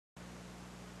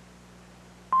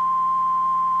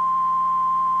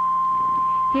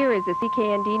Here is a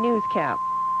CKND Newscap.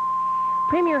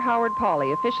 Premier Howard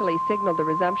Pawley officially signaled the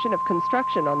resumption of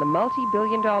construction on the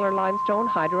multi-billion-dollar limestone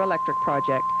hydroelectric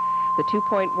project. The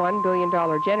 $2.1 billion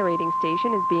generating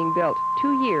station is being built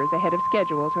 2 years ahead of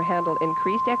schedule to handle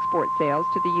increased export sales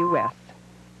to the U.S.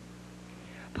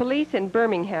 Police in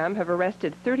Birmingham have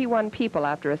arrested 31 people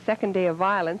after a second day of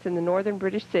violence in the northern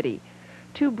British city.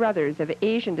 2 brothers of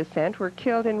Asian descent were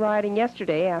killed in rioting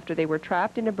yesterday after they were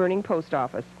trapped in a burning post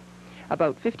office.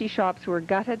 About 50 shops were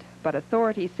gutted, but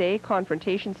authorities say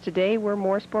confrontations today were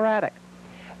more sporadic.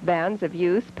 Bands of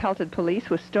youths pelted police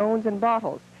with stones and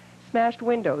bottles, smashed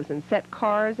windows and set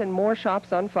cars and more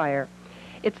shops on fire.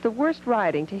 It's the worst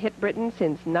rioting to hit Britain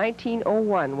since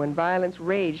 1901, when violence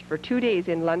raged for 2 days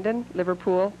in London,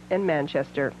 Liverpool, and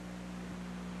Manchester.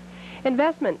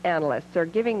 Investment analysts are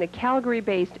giving the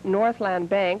Calgary-based Northland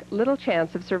Bank little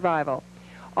chance of survival.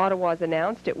 Ottawa's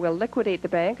announced it will liquidate the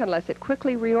bank unless it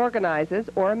quickly reorganizes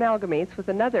or amalgamates with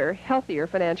another, healthier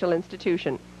financial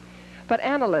institution. But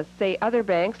analysts say other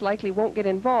banks likely won't get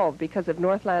involved because of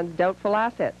Northland's doubtful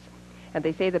assets, and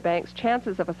they say the bank's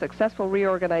chances of a successful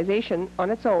reorganization on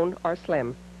its own are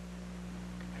slim.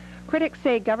 Critics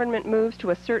say government moves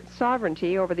to assert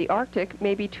sovereignty over the Arctic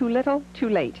may be too little, too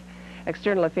late.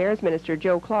 External Affairs Minister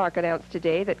Joe Clark announced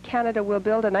today that Canada will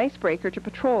build an icebreaker to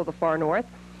patrol the far north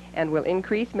and will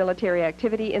increase military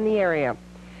activity in the area.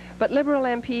 But Liberal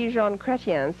MP Jean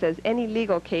Chrétien says any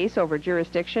legal case over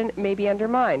jurisdiction may be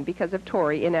undermined because of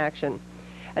Tory inaction.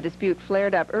 A dispute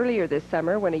flared up earlier this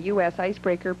summer when a U.S.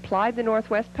 icebreaker plied the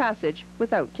Northwest Passage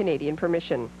without Canadian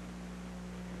permission.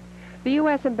 The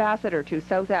U.S. ambassador to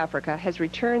South Africa has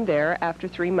returned there after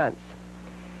 3 months.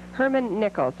 Herman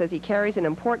Nickel says he carries an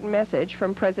important message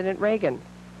from President Reagan.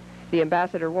 The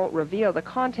ambassador won't reveal the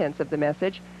contents of the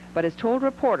message, but has told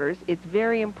reporters it's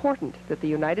very important that the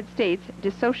United States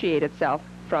dissociate itself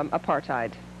from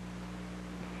apartheid.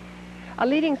 A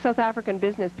leading South African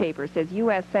business paper says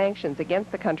U.S. sanctions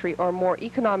against the country are more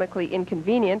economically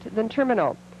inconvenient than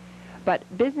terminal. But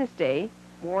Business Day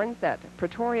warns that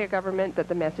Pretoria government that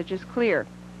the message is clear: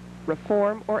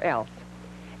 reform or else.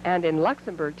 And in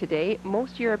Luxembourg today,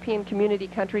 most European community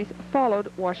countries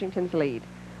followed Washington's lead.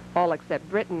 All except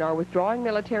Britain are withdrawing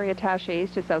military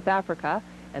attachés to South Africa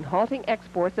and halting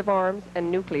exports of arms and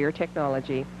nuclear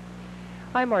technology.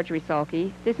 I'm Marjorie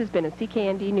Salke. This has been a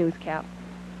CKND Newscap.